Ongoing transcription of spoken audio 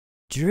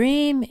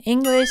Dream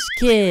English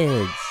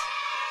Kids.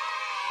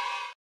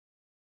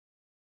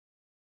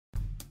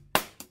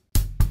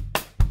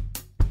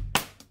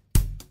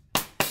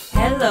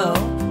 Hello,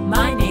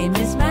 my name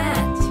is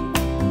Matt.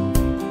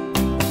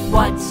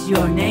 What's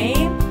your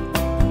name?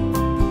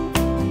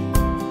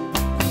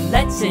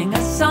 Let's sing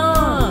a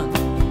song.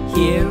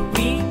 Here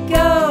we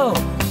go.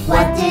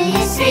 What do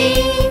you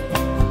see?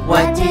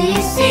 What do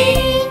you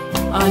see?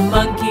 A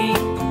monkey,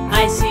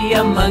 I see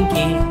a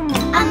monkey.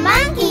 A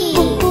monkey.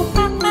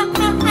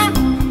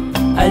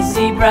 A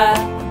zebra,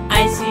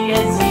 I see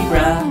a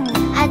zebra.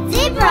 A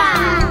zebra.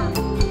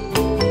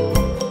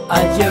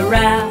 A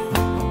giraffe,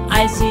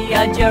 I see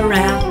a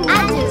giraffe.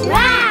 A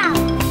giraffe.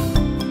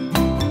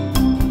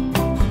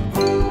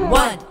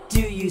 What do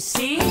you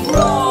see? A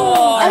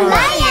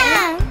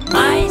lion.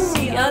 I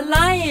see a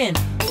lion.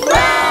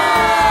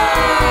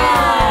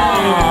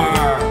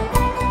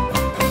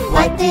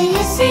 What do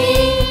you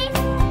see?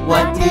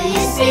 What do you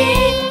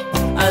see?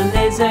 A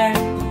lizard,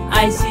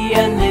 I see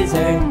a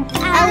lizard.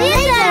 A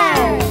lizard.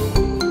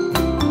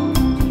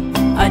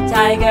 A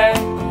tiger,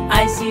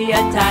 I see a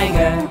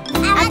tiger.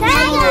 A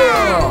tiger.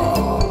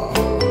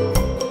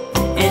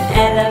 An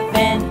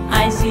elephant,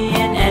 I see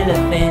an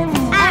elephant.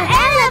 An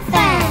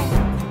elephant.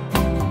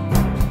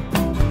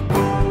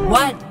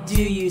 What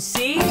do you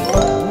see? A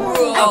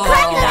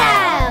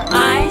crocodile.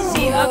 I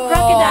see a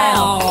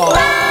crocodile.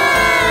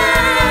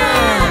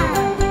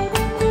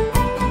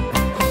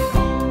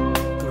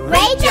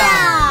 Great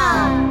job.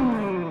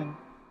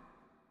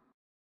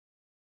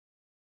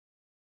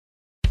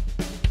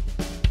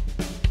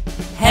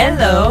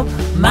 Hello,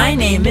 my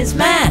name is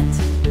Matt.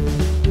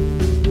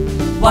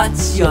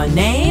 What's your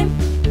name?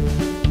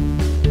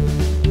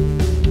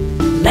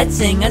 Let's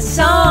sing a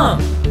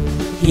song.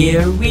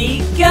 Here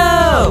we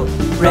go.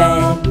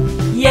 Red,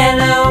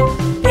 yellow,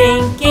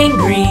 pink and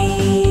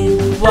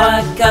green.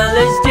 What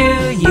colors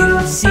do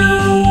you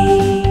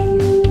see?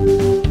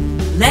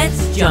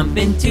 Let's jump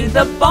into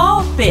the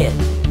ball pit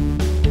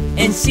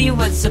and see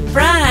what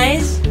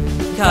surprise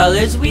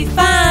colors we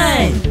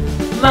find.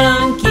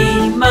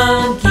 Monkey,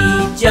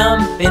 monkey,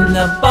 jump in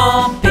the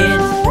ball pit.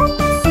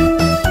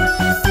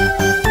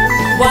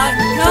 What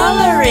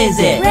color is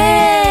it?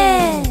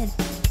 Red.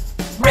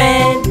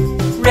 Red,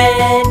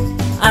 red,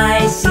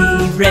 I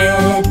see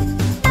red.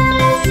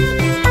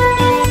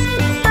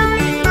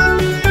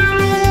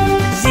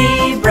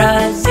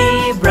 Zebra,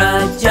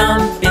 zebra,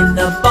 jump in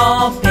the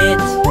ball pit.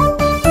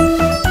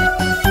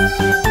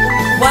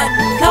 What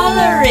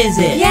color is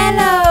it?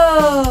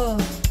 Yellow.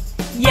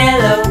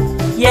 Yellow,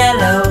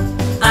 yellow,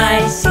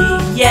 I see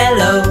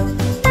yellow.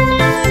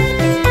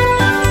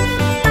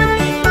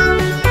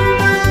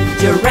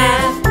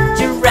 Giraffe,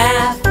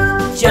 giraffe,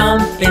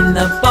 jump in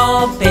the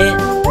ball pit.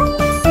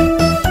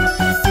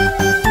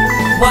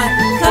 What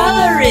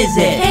color is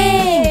it?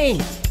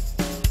 Pink.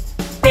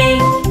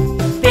 Pink,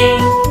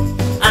 pink,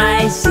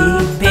 I see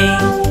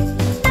pink.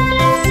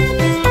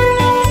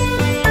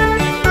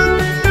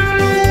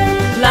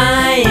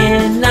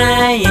 Lion,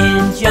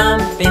 lion,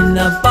 jump in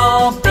the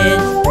ball pit.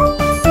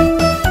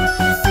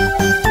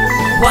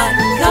 What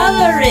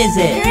color is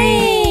it?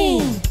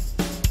 Green.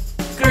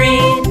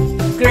 Green,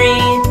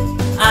 green,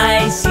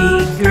 I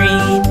see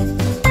green.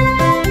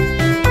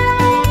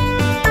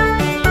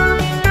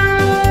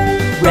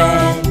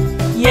 Red,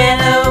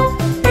 yellow,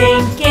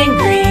 pink and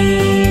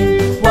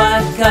green.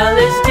 What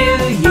colors do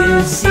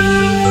you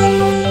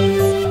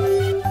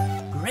see?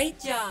 Great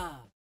job!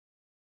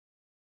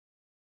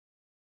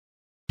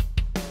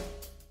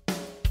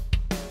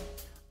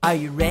 Are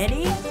you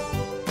ready?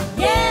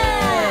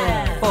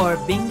 Yeah. For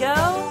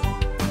bingo?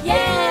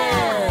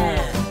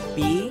 Yeah.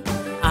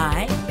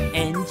 B-I-N-G-O.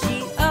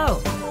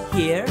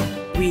 Here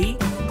we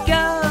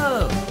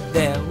go.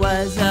 There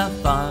was a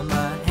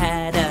farmer,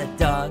 had a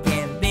dog,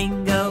 and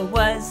Bingo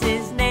was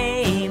his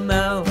name.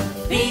 Oh,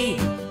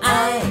 B-I-N-G-O,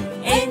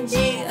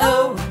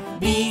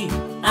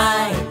 B-I-N-G-O,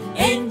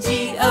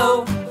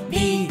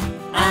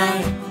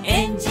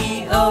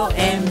 B-I-N-G-O,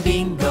 and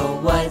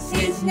Bingo was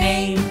his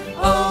name.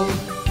 Oh.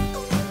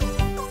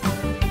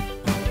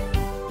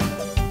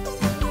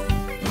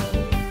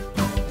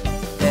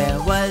 There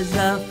was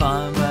a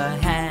farmer,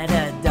 had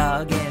a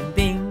dog, and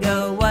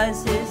Bingo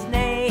was his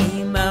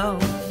name. Oh,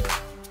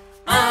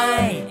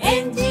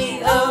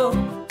 I-N-G-O,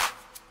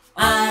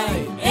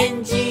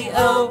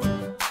 I-N-G-O,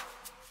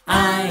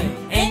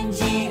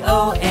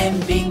 I-N-G-O,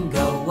 and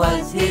Bingo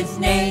was his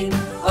name.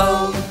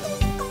 Oh.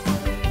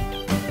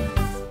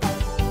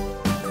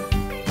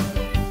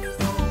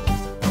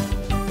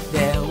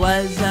 There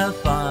was a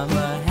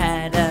farmer,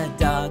 had a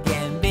dog,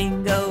 and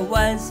Bingo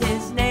was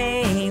his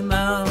name.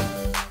 Oh.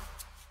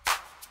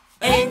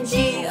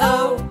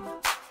 N-G-O,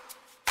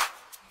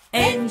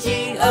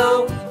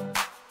 N-G-O,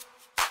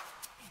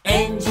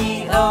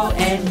 N-G-O,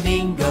 and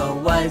Bingo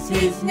was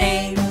his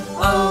name.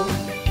 Oh.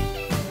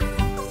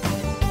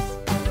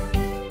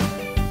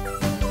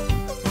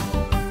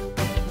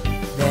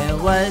 There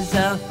was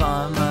a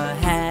farmer,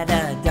 had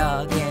a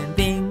dog, and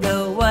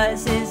Bingo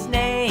was his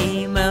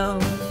name. Oh.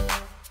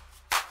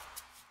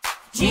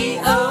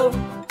 G-O,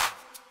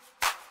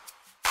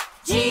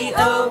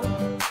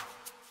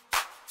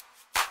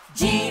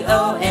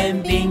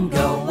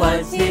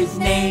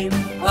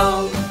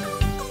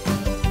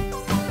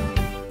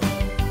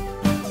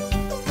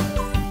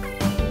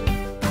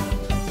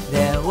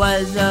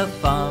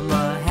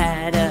 farmer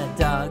had a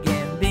dog,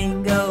 and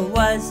Bingo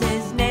was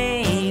his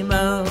name.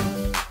 Oh,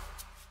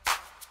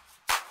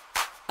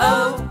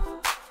 oh,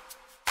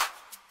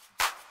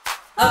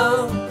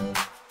 oh,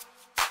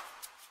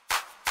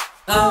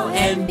 oh,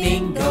 and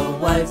Bingo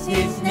was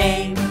his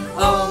name.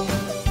 Oh,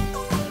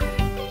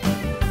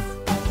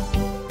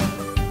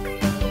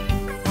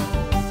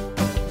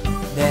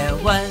 there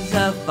was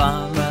a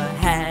farmer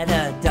had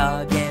a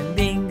dog, and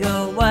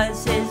Bingo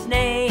was his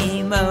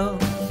name. Oh,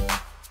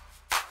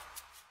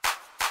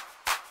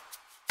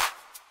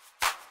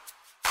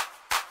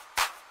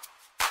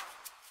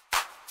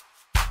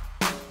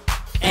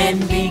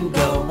 and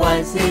Bingo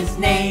was his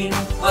name.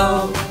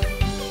 Oh,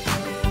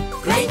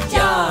 great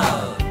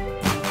job!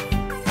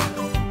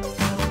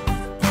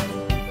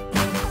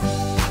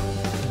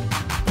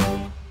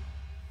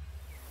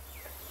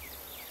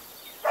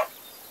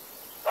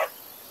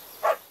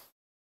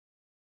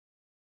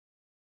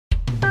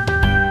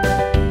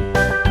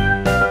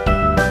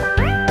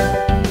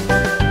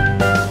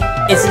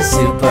 It's a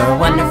super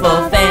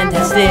wonderful,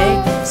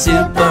 fantastic,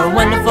 super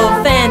wonderful,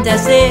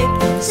 fantastic,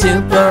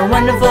 super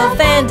wonderful,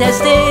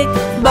 fantastic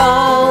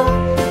ball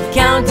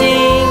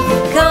counting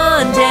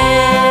contest.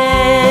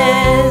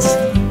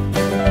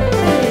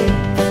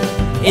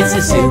 It's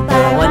a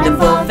super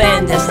wonderful,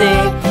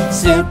 fantastic,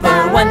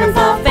 super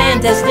wonderful,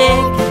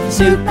 fantastic,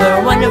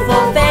 super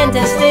wonderful,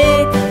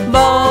 fantastic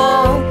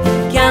ball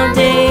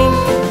counting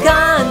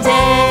contest.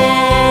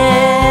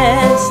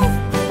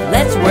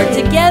 Let's work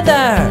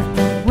together.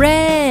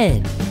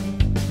 Red.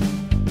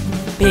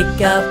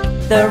 Pick up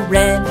the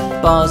red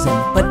balls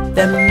and put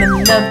them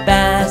in the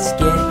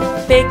basket.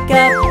 Pick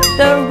up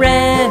the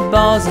red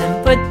balls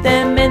and put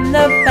them in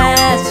the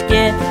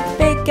basket.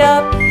 Pick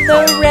up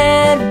the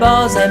red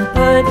balls and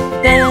put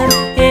them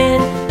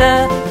in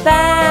the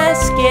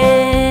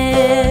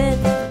basket.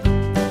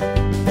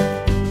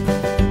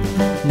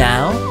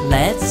 Now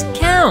let's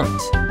count.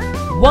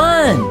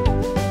 1,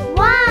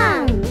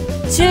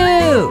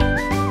 2,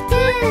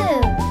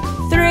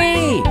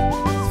 3,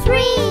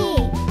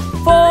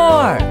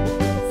 4,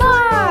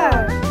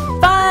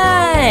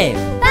 5.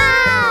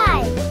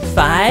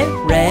 5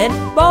 red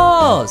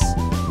balls.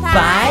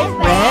 5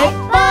 red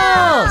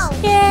balls.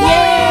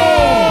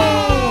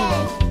 Yay!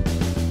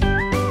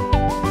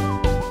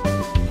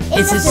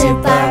 It's a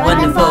super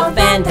wonderful,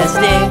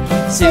 fantastic,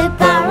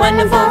 super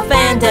wonderful,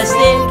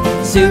 fantastic,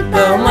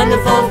 super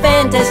wonderful,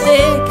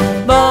 fantastic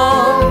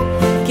ball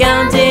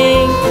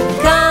counting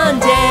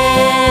contest.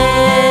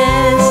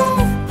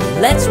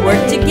 Let's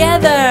work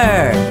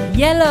together.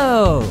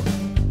 Yellow.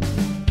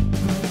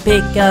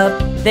 Pick up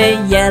the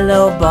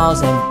yellow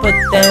balls and put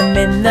them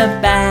in the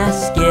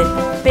basket.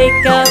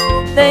 Pick up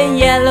the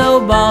yellow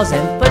balls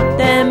and put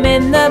them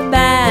in the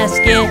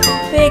basket.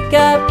 Pick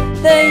up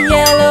the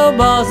yellow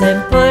balls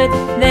and put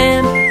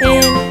them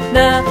in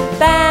the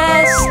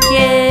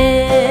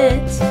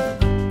basket.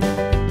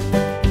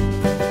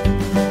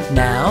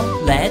 Now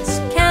let's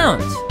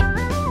count.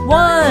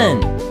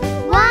 1,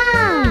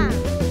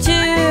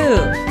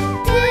 2,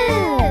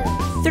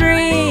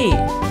 3,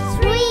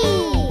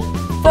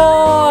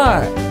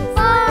 4,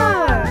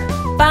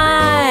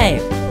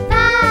 5,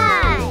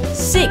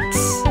 6.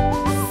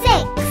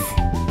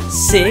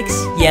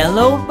 6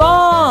 yellow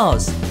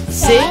balls.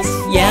 6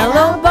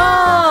 yellow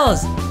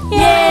balls.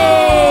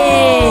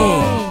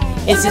 Yay!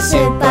 It's a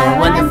super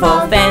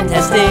wonderful,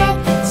 fantastic,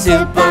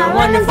 super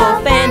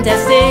wonderful,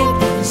 fantastic,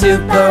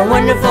 super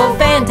wonderful,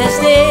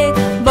 fantastic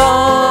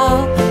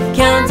ball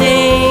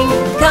counting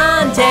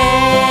contest.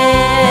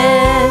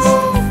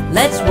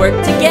 Let's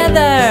work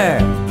together.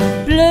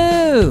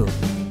 Blue.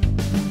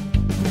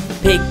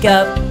 Pick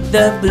up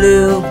the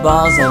blue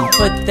balls and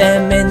put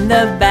them in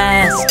the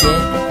basket.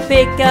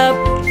 Pick up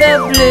the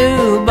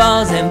blue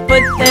balls and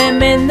put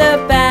them in the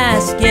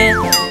basket.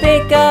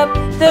 Pick up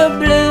the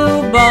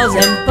blue balls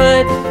and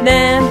put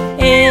them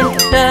in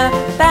the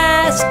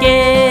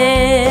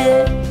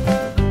basket.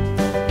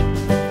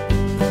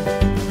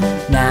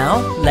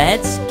 Now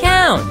let's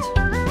count.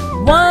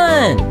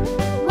 1,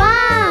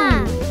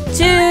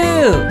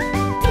 2,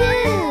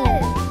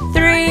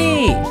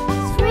 3,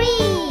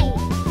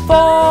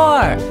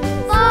 4,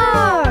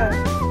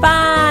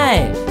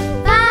 5,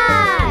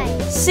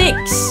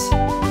 6,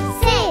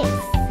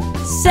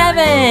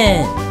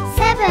 7.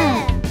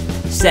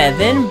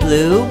 7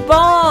 blue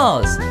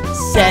balls.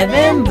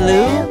 7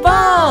 blue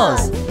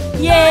balls.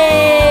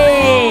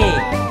 Yay!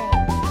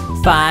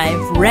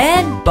 5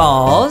 red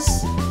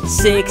balls.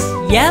 6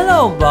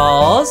 yellow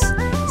balls.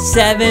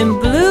 7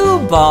 blue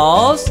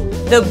balls.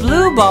 The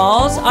blue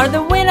balls are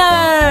the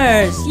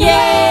winners.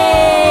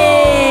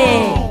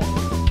 Yay!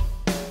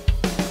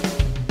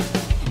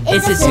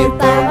 It's a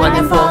super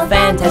wonderful,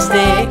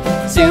 fantastic,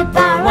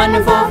 super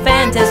wonderful,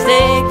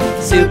 fantastic,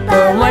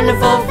 super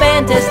wonderful,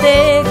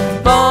 fantastic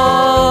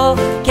ball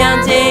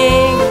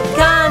counting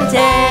contest.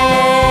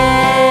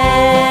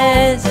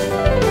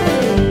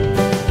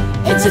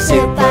 It's a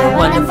super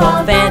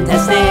wonderful,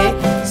 fantastic,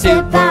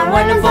 super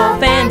wonderful,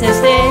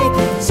 fantastic,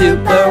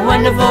 super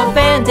wonderful,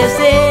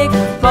 fantastic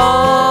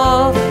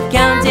ball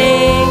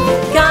counting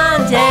contest.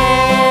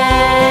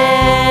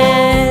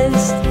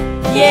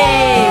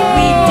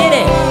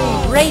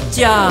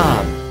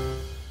 job!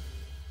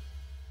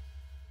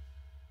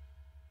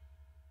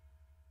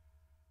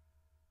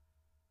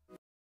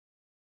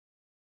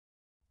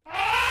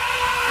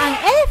 An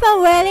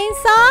elephant wearing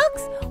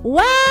socks?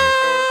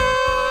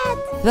 What?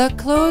 The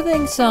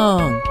clothing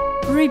song.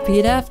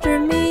 Repeat after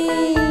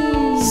me.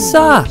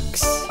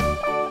 Socks,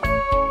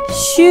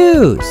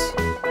 shoes,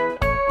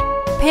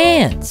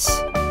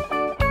 pants,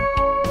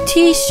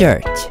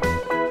 t-shirt,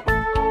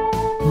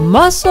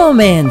 muscle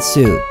man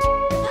suit.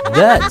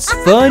 That's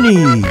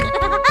funny.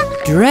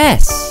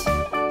 Dress,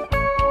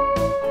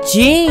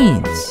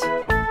 jeans,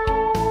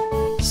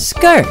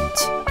 skirt,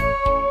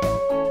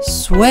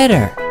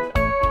 sweater,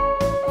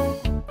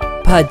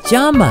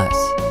 pajamas,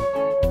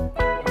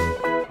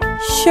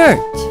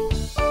 shirt,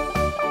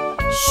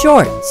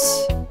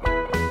 shorts,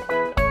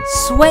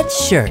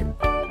 sweatshirt,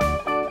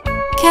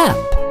 cap,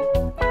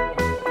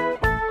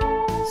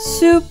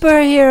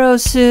 superhero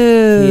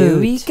suit. Here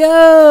we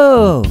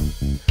go.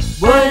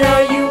 What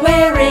are you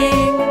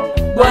wearing?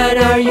 What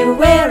are you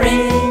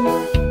wearing?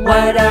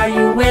 What are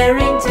you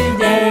wearing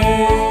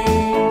today?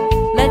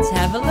 Let's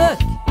have a look.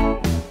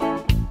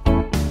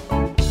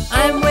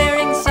 I'm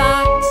wearing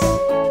socks.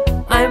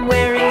 I'm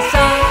wearing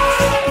socks.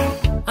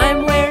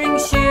 I'm wearing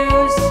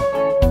shoes.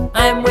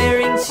 I'm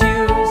wearing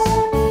shoes.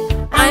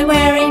 I'm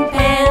wearing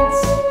pants.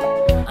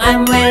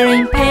 I'm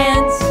wearing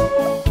pants.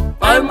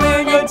 I'm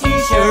wearing a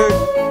t-shirt.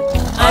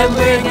 I'm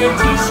wearing a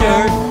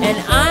t-shirt. And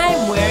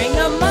I'm wearing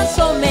a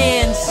muscle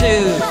man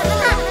suit.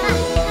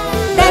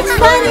 That's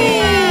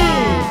funny!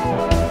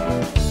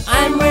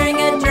 I'm wearing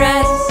a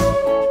dress.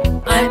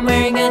 I'm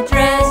wearing a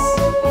dress.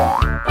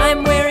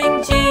 I'm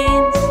wearing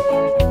jeans.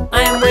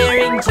 I'm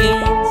wearing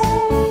jeans.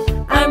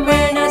 I'm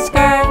wearing a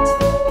skirt.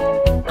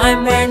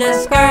 I'm wearing a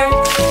skirt.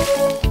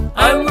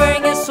 I'm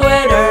wearing a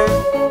sweater.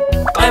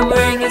 I'm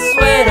wearing a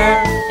sweater.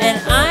 And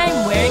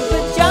I'm wearing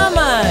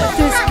pajamas.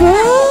 To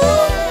school?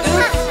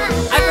 Oops,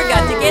 I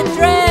forgot to get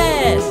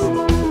dressed.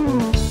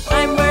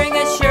 I'm wearing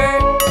a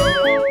shirt.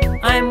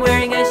 I'm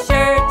wearing a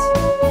shirt.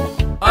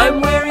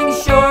 I'm wearing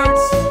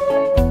shorts.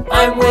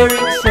 I'm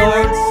wearing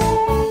shorts.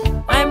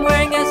 I'm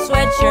wearing a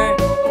sweatshirt.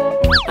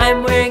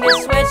 I'm wearing a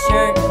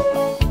sweatshirt.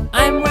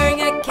 I'm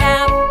wearing a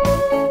cap.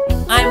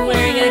 I'm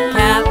wearing a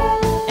cap.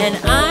 And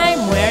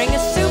I'm wearing a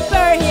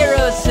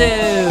superhero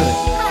suit.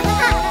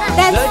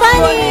 That's Good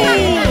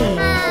funny!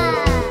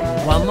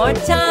 One more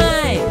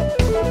time.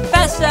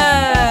 Faster.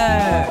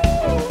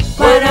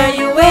 What are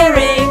you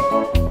wearing?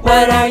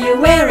 What are you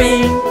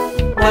wearing?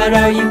 What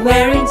are you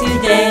wearing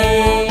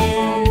today?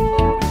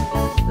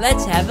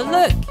 Let's have a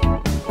look.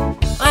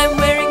 I'm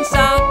wearing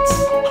socks.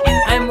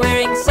 I'm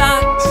wearing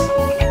socks.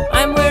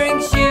 I'm wearing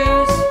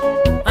shoes.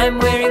 I'm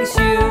wearing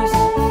shoes.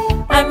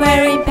 I'm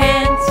wearing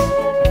pants.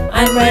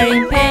 I'm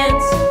wearing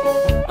pants.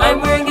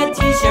 I'm wearing a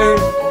t-shirt.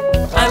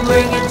 I'm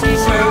wearing a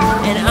t-shirt.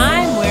 And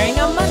I'm wearing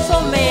a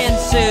muscle man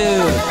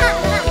suit.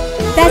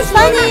 That's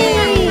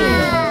funny!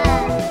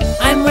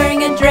 I'm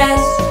wearing a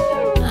dress.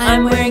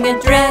 I'm wearing a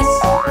dress.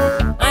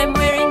 I'm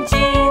wearing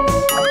jeans.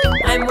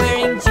 I'm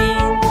wearing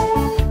jeans.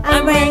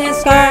 I'm wearing a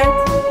skirt.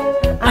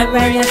 I'm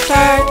wearing a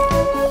skirt.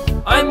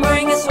 I'm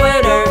wearing a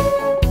sweater.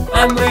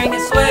 I'm wearing a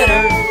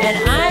sweater. And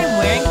I'm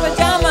wearing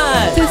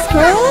pajamas. To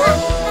school?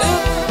 Oops,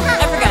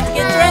 I forgot to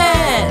get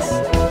dressed.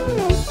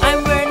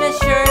 I'm wearing a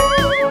shirt.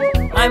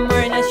 I'm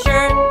wearing a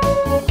shirt.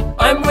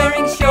 I'm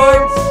wearing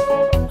shorts.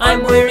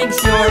 I'm wearing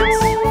shorts.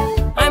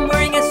 I'm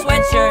wearing a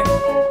sweatshirt.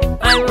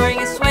 I'm wearing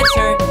a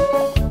sweatshirt.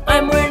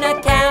 I'm wearing a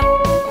cap.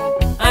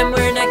 I'm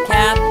wearing a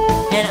cap.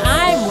 And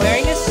I'm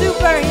wearing a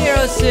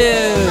superhero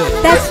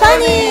suit. That's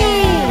funny!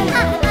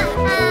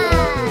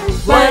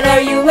 What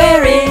are you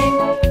wearing?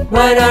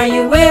 What are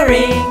you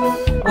wearing?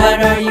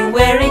 What are you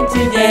wearing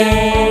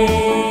today?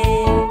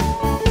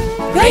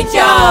 Great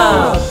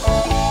job!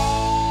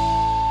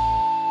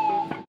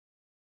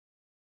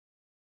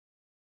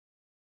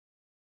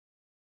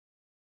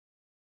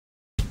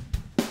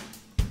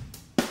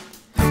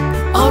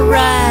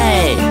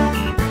 Alright!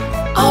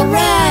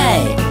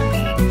 Alright!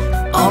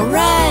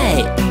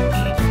 Alright!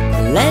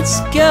 Let's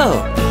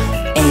go!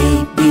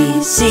 A,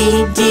 B,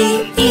 C, D,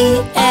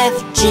 E, F,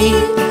 G,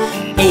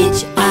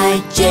 H,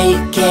 I, J,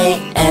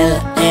 K,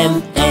 L,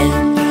 M,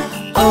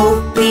 N,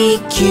 O, P,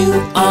 Q,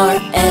 R,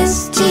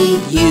 S, T,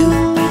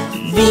 U,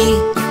 V,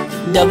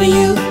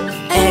 W,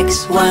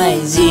 X, Y,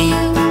 Z.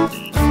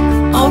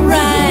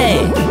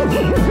 Alright!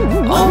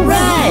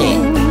 Alright!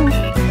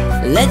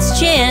 Let's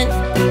chant!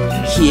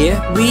 Here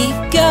we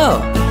go!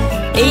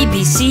 A,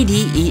 B, C,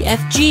 D, E, F,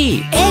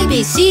 G, A,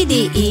 B, C,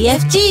 D, E,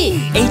 F,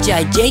 G, H,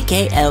 I, J,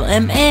 K, L,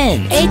 M,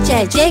 N, H,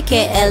 I, J,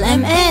 K, L,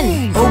 M,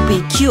 N, O,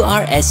 P, Q,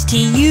 R, S, T,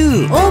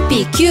 U, O,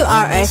 P, Q,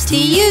 R, S, T,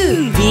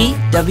 U, V,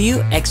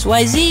 W, X,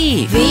 Y,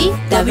 Z. V,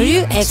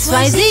 W, X,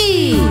 Y,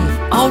 Z.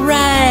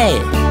 Alright!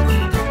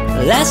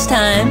 Last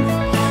time.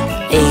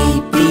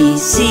 A, B,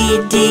 C,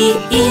 D,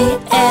 E,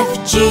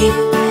 F, G,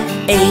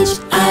 H,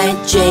 I,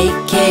 J,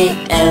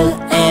 K, L,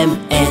 M,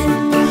 N,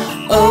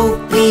 O,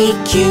 P,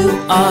 Q,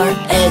 R,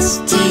 S,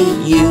 T,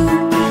 U,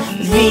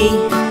 V,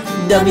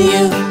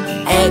 W,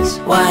 X,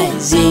 Y,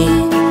 Z.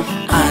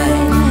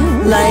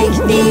 I like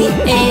the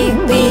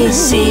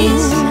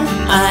ABCs.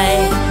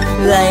 I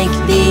like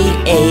the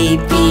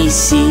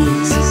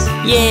ABCs.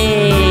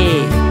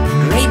 Yay!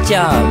 Great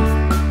job!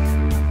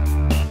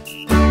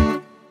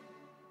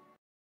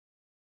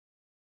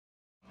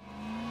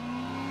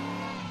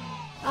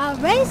 A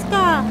race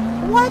car!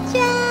 Watch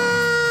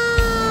out!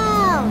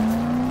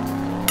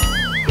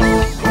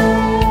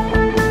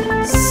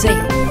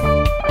 Safe.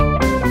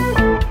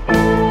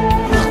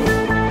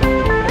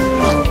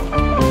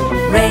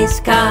 Race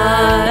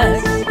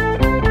cars.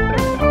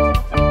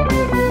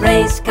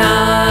 Race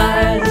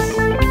cars.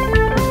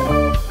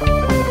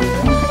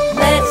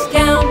 Let's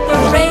count the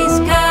race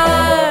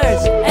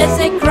cars as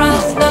they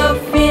cross the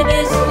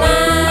finish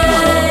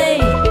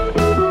line.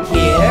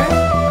 Here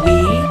we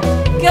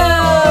go.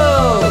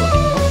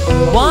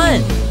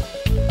 1,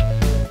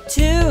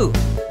 2,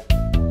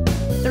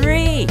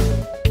 3,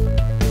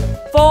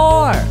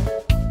 4,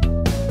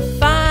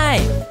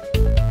 5,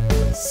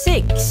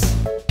 6,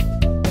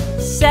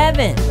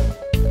 7,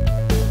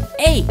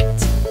 8,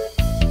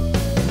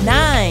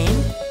 9,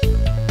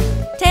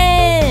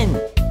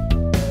 10.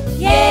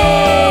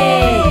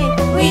 Yay!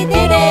 We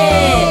did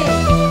it!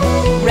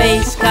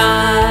 Race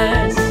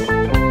cars.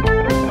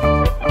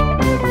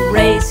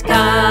 Race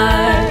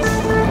cars.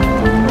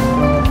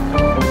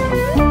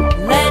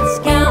 Let's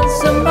count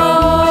some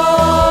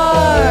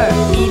more.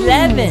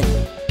 11,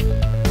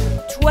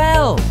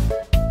 12,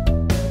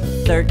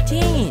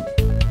 13,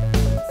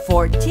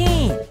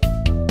 14,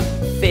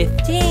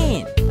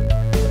 15,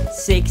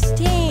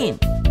 16,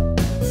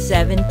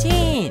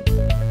 17,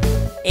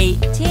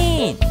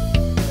 18,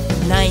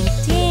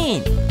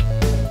 19,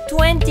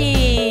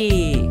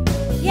 20.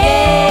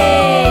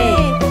 Yay!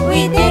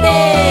 We did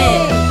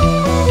it!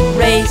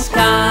 Race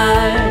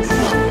cars.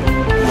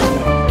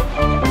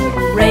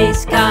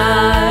 Race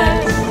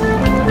cars.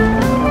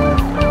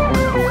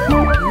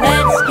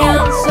 Let's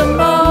count some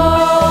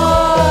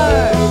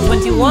more.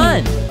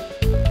 21,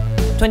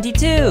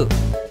 22,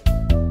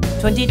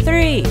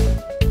 23,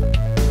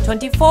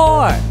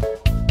 24,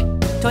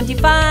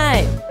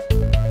 25,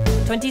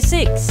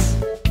 26,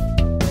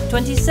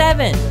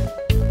 27,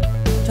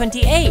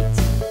 28,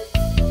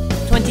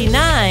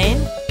 29,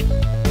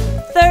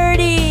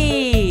 30.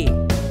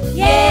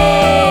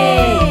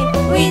 Yay!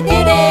 We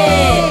did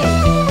it!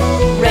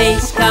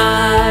 Race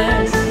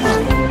cars.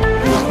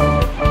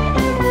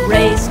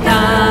 Race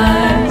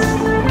cars.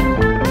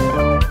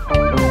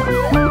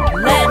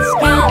 Let's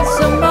count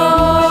some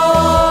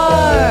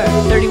more.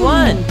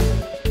 31,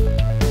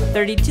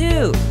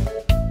 32,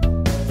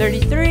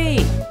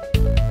 33,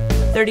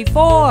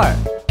 34,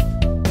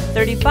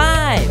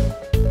 35,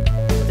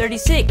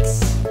 36,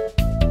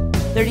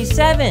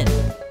 37,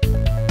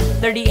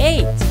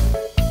 38,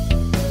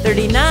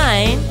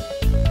 39,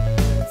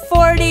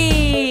 40.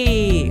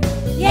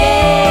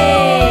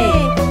 Yay!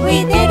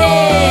 We did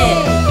it!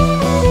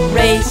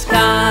 Race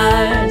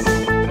cars.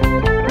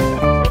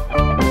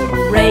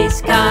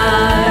 Race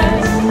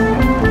cars.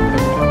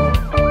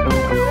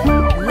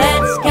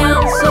 Let's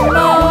count some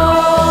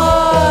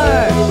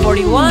more.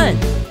 41,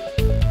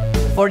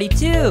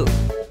 42,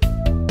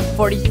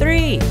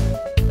 43,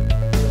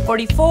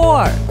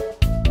 44,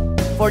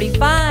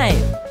 45,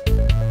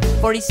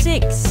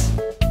 46,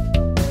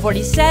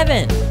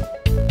 47,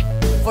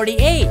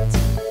 48,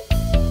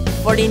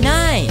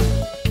 49,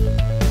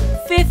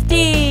 50.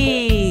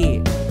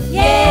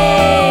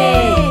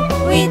 Yay!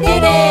 We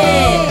did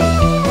it!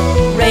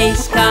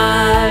 Race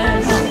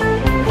cars.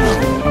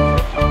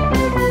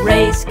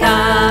 Race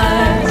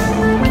cars.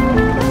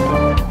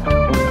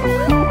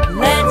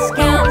 Let's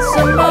count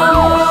some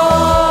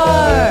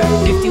more.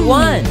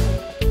 51,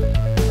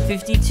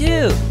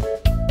 52,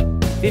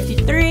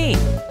 53,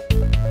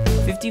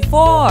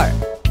 54,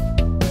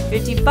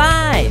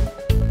 55,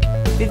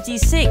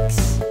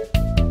 56,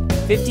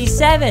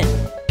 57,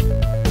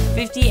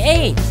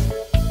 58,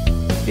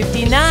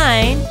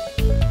 59,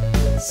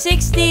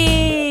 60.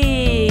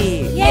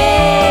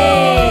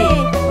 Yay!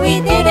 We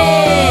did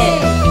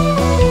it!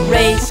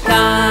 Race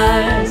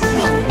cars.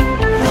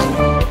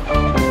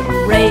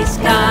 Race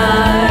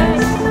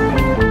cars.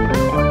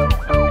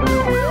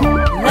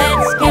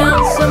 Let's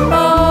count some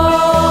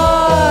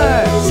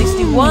more.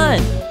 61,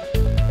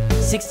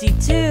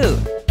 62,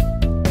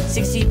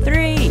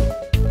 63,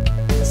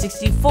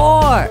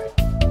 64,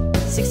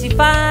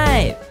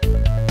 65,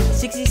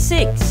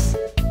 66,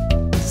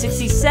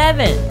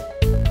 67,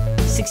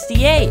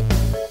 68,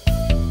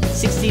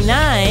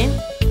 69,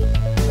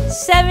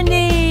 70.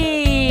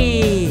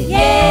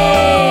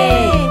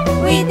 Yay!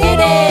 We did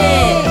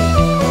it!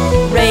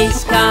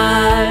 Race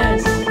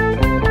cars.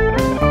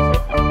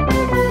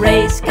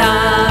 Race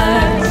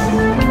cars.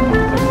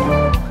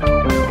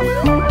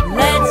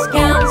 Let's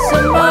count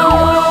some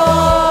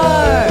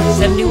more.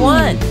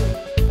 71,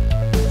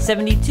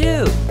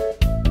 72,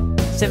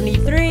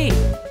 73,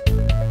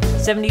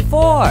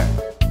 74,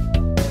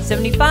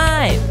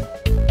 75,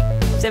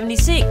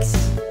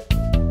 76,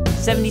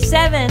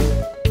 77,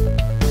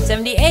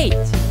 78,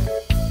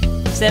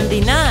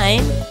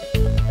 79,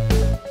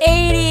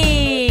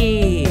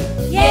 80.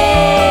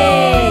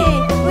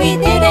 Yay! We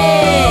did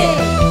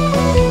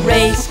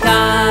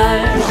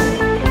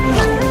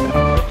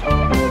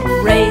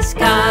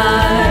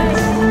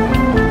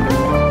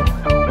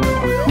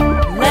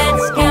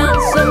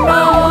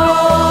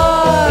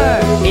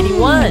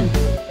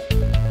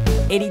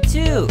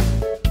 82,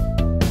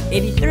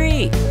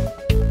 83,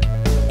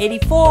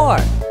 84,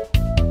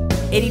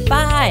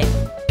 85,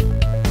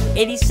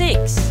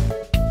 86,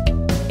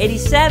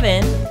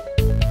 87,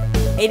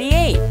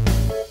 88,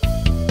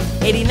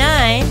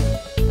 89,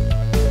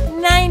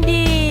 90.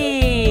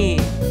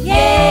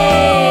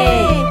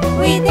 Yay!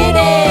 We did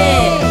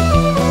it!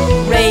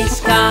 Race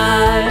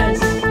cars,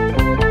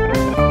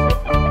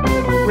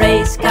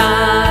 race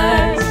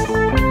cars.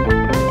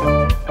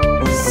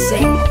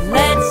 Say,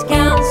 let's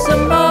count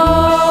some more.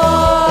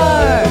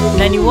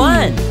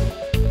 91,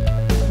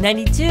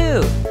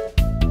 92,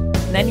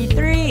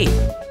 93,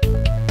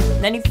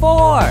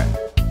 94,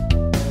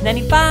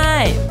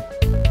 95,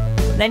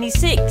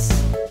 96,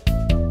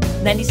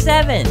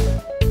 97,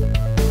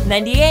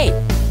 98,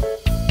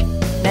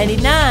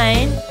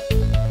 99,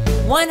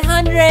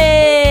 100!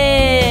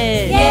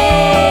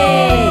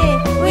 Yay!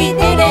 We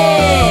did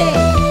it!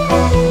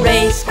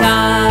 Race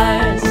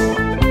cars,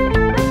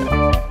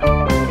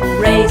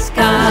 race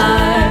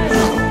cars.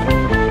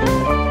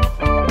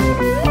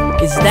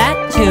 Is that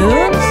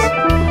tunes?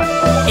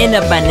 In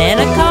a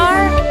banana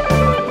car?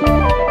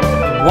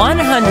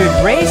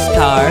 100 race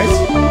cars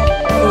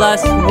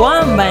plus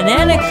 1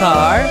 banana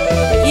car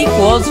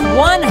equals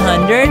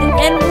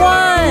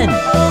 101!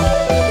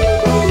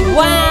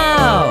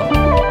 Wow!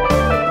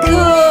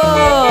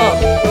 Cool!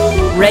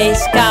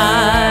 Race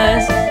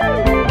cars!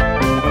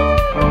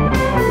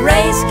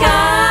 Race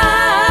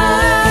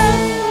cars!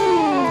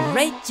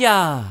 Great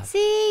job!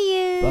 See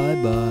you.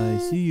 Bye-bye.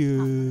 See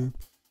you.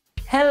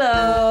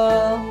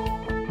 Hello!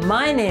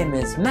 My name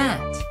is Matt.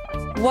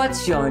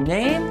 What's your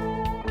name?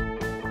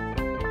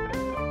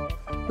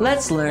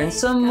 Let's learn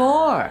some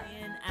more.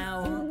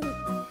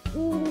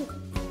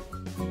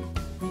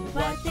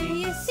 What do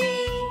you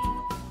see?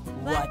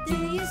 What do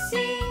you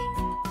see?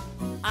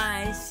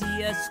 I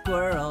see a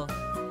squirrel.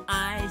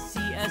 I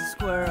see a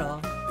squirrel.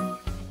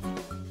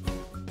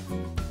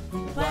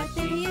 What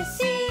do you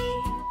see?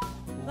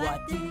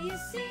 What do you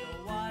see?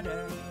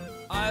 Water.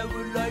 I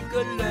would like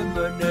a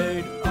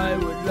lemonade. I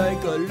would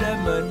like a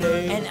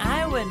lemonade. And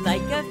I would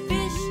like a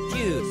fish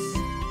juice.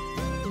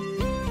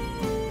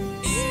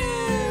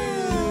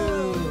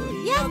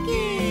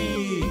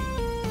 Yucky.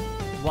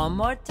 One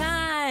more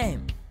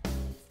time.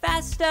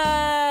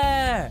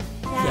 Faster.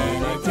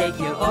 Can I take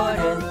your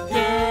order?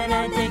 Can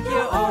I take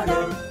your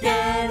order?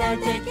 Can I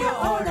take your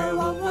order?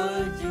 One more